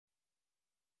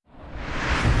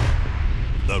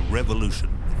a revolution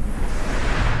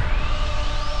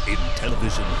in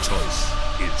television choice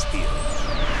is here.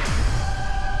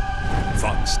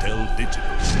 Foxtel Digital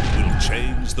will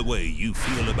change the way you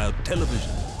feel about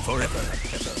television forever.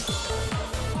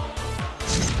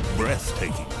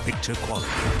 Breathtaking picture quality,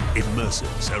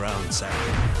 immersive surround sound,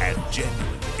 and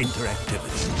genuine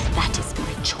interactivity. That is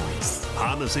my choice.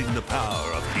 Harnessing the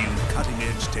power of new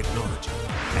cutting-edge technology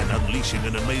and unleashing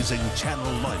an amazing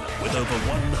channel lineup with over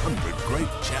 100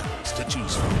 great channels to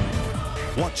choose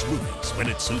from. Watch movies when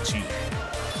it suits you.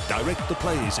 Direct the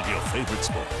plays in your favorite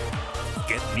sport.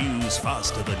 Get news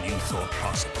faster than you thought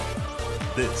possible.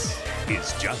 This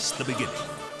is just the beginning.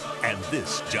 And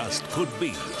this just could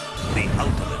be the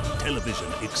ultimate television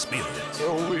experience.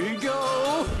 Here we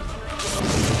go!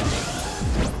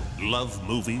 Love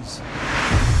movies?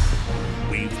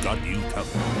 We've got you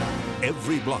covered.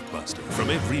 Every blockbuster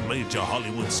from every major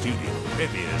Hollywood studio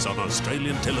premieres on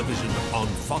Australian television on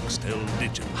Foxtel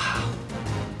Digital. Wow,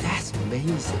 that's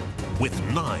amazing. With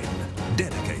 9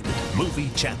 dedicated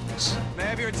movie channels. May I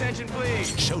have your attention,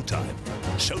 please? Showtime,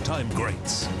 Showtime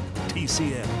Greats,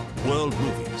 TCM, World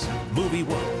Movies, Movie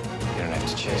World. You don't have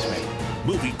to chase me.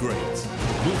 Movie Greats,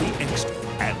 Movie Extra,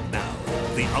 and now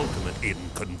the ultimate in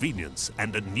convenience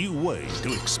and a new way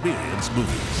to experience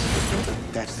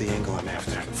movies. That's the angle I'm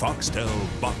after. Foxtel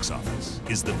Box Office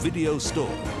is the video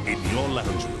store in your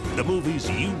lounge room. The movies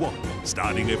you want,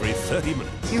 starting every 30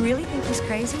 minutes. You really think he's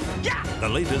crazy? Yeah! The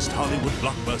latest Hollywood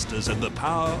blockbusters and the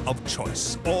power of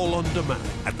choice, all on demand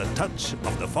at the touch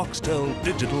of the Foxtel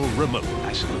digital remote.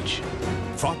 I salute you.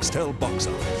 Foxtel Box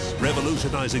Office,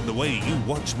 revolutionizing the way you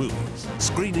watch movies.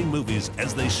 Screening movies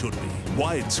as they should be.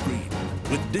 Widescreen,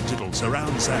 with digital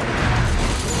surround sound.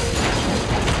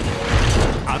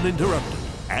 Uninterrupted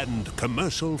and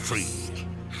commercial-free.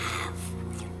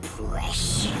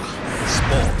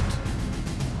 Sport.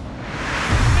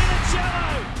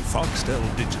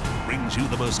 Foxtel Digital brings you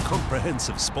the most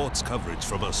comprehensive sports coverage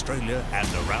from Australia and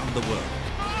around the world.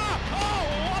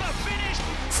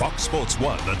 Fox Sports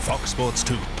 1 and Fox Sports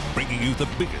 2, bringing you the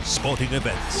biggest sporting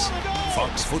events.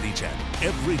 Fox Footy Channel,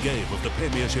 every game of the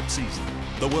Premiership season.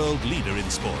 The world leader in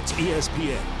sports,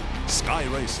 ESPN, Sky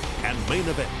Racing, and Main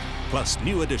Event, plus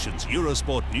new editions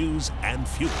Eurosport News and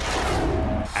Future.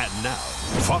 And now,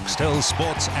 Foxtel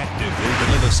Sports Active will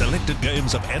deliver selected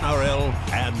games of NRL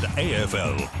and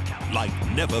AFL like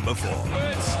never before.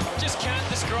 Words just can't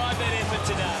describe that effort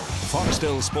today.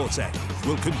 Foxtel Sports Active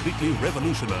will completely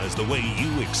revolutionize the way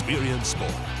you experience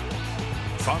sport.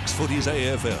 Fox Footy's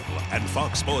AFL and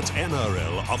Fox Sports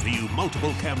NRL offer you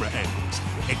multiple camera angles,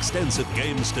 extensive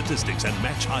game statistics and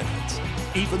match highlights.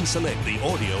 Even select the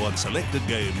audio on selected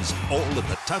games, all at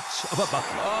the touch of a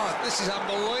button. Oh, this is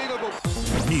unbelievable.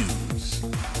 News.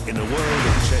 In a world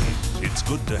of change, it's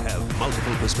good to have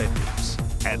multiple perspectives.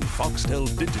 And Foxtel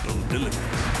Digital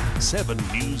delivers 7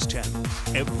 news channels,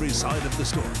 every side of the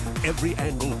story, every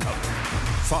angle covered.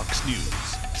 Fox News,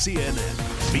 CNN,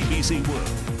 BBC World,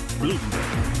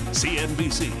 Bloomberg,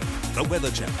 CNBC, the Weather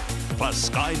Channel, plus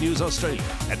Sky News Australia,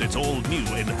 and its all-new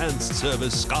enhanced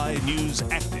service Sky News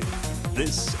Active.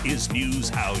 This is news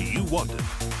how you want it,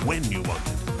 when you want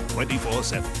it,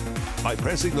 24/7. By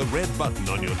pressing the red button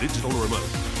on your digital remote,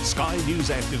 Sky News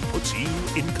Active puts you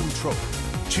in control.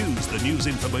 Choose the news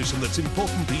information that's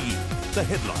important to you. The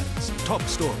headlines, top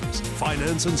stories,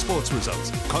 finance and sports results,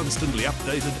 constantly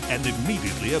updated and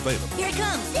immediately available. Here it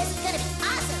comes. This is gonna be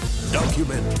awesome.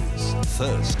 Documentaries,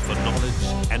 thirst for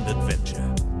knowledge and adventure.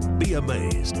 Be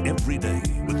amazed every day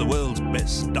with the world's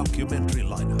best documentary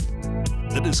lineup.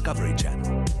 The Discovery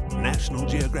Channel, National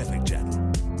Geographic Channel,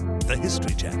 the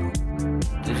History Channel.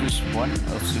 This is one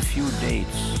of the few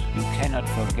dates you cannot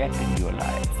forget in your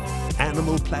life.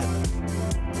 Animal Planet,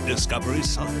 Discovery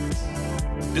Science,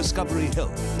 Discovery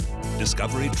Health,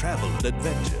 Discovery Travel and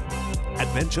Adventure,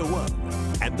 Adventure One,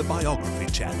 and the Biography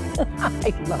Channel.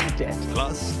 I loved it.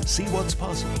 Plus, see what's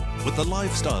possible with the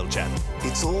Lifestyle Channel.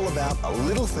 It's all about a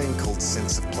little thing called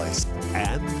sense of place.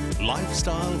 And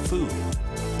Lifestyle Food,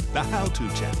 the How-To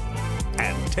Channel,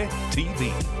 and Tech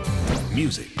TV.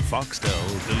 Music.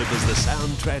 Foxtel delivers the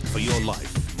soundtrack for your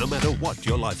life, no matter what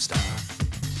your lifestyle.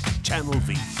 Channel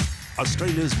V,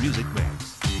 Australia's Music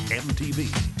Max, MTV.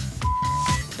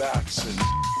 That's it.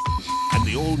 And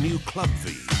the all-new Club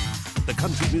V, the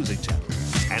Country Music Channel,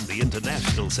 and the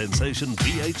international sensation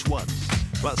VH1,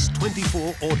 plus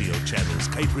 24 audio channels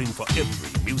catering for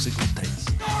every musical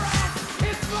taste.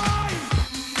 It's mine!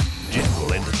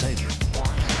 General entertainment.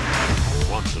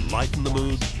 Want to lighten the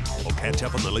mood or catch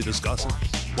up on the latest gossip?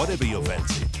 Whatever your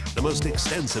fancy, the most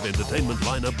extensive entertainment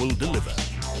lineup will deliver.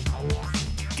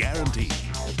 Guaranteed.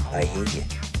 I hear you.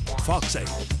 Fox 8,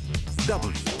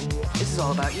 W. This is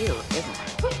all about you, isn't it?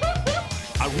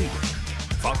 Arena,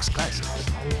 Fox Classics,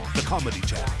 the Comedy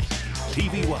Channel,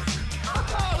 TV One.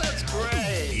 Oh, that's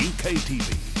great. UK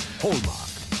TV, Hallmark,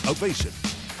 Ovation,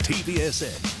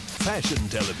 TVSN, Fashion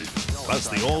Television, plus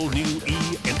the all-new E!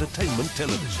 Entertainment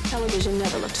Television. Television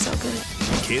never looked so good.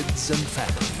 Kids and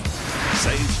family.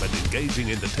 Safe and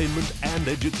engaging entertainment and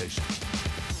education.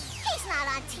 He's not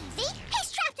on TV.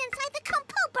 He's trapped inside the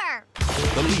compooper.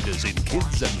 The leaders in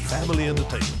kids and family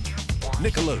entertainment.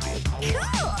 Nickelodeon,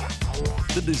 Cool.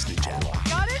 the Disney Channel,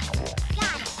 Got it?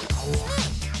 Got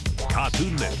it.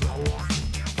 Cartoon Network,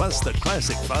 plus the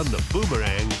classic fun of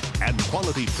Boomerang and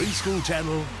quality preschool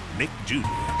channel, Nick Jr.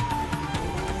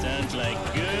 Sounds like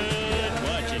good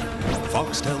watching.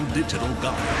 Foxtel Digital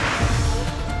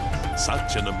Guide.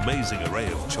 Such an amazing array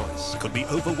of choice could be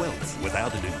overwhelmed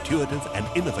without an intuitive and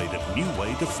innovative new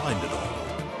way to find it all.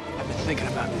 I've been thinking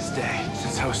about this day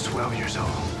since I was 12 years old.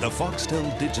 The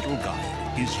Foxtel Digital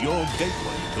Guide is your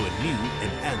gateway to a new,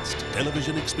 enhanced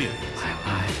television experience.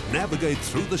 Navigate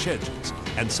through the schedules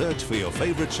and search for your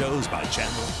favorite shows by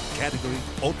channel, category,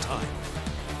 or time.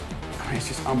 I mean, it's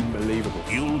just unbelievable.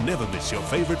 You'll never miss your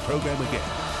favorite program again,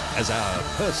 as our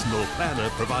personal planner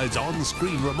provides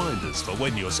on-screen reminders for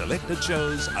when your selected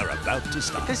shows are about to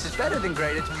start. This is better than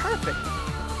great. It's perfect.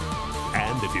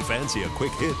 And if you fancy a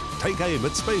quick hit, take aim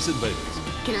at Space Invaders.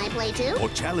 Can I play too? Or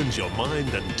challenge your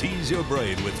mind and tease your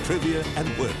brain with trivia and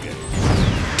word games.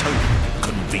 Total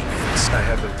convenience. I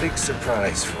have a big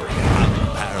surprise for you.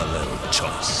 Unparalleled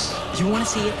choice. You want to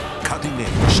see it?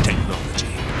 Cutting-edge technology.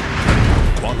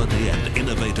 Quality and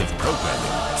innovative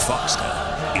programming Foxtel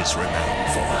is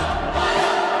renowned for.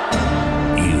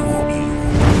 You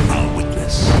are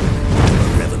witness to a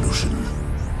revolution.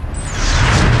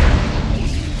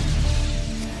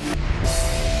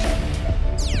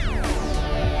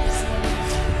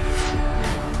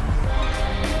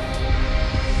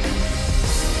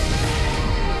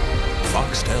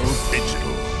 Foxtel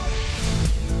Digital.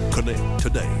 Connect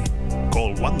today.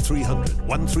 Call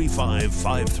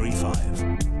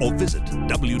 1-300-135-535 or visit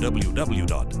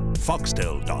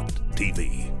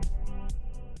www.foxtel.tv.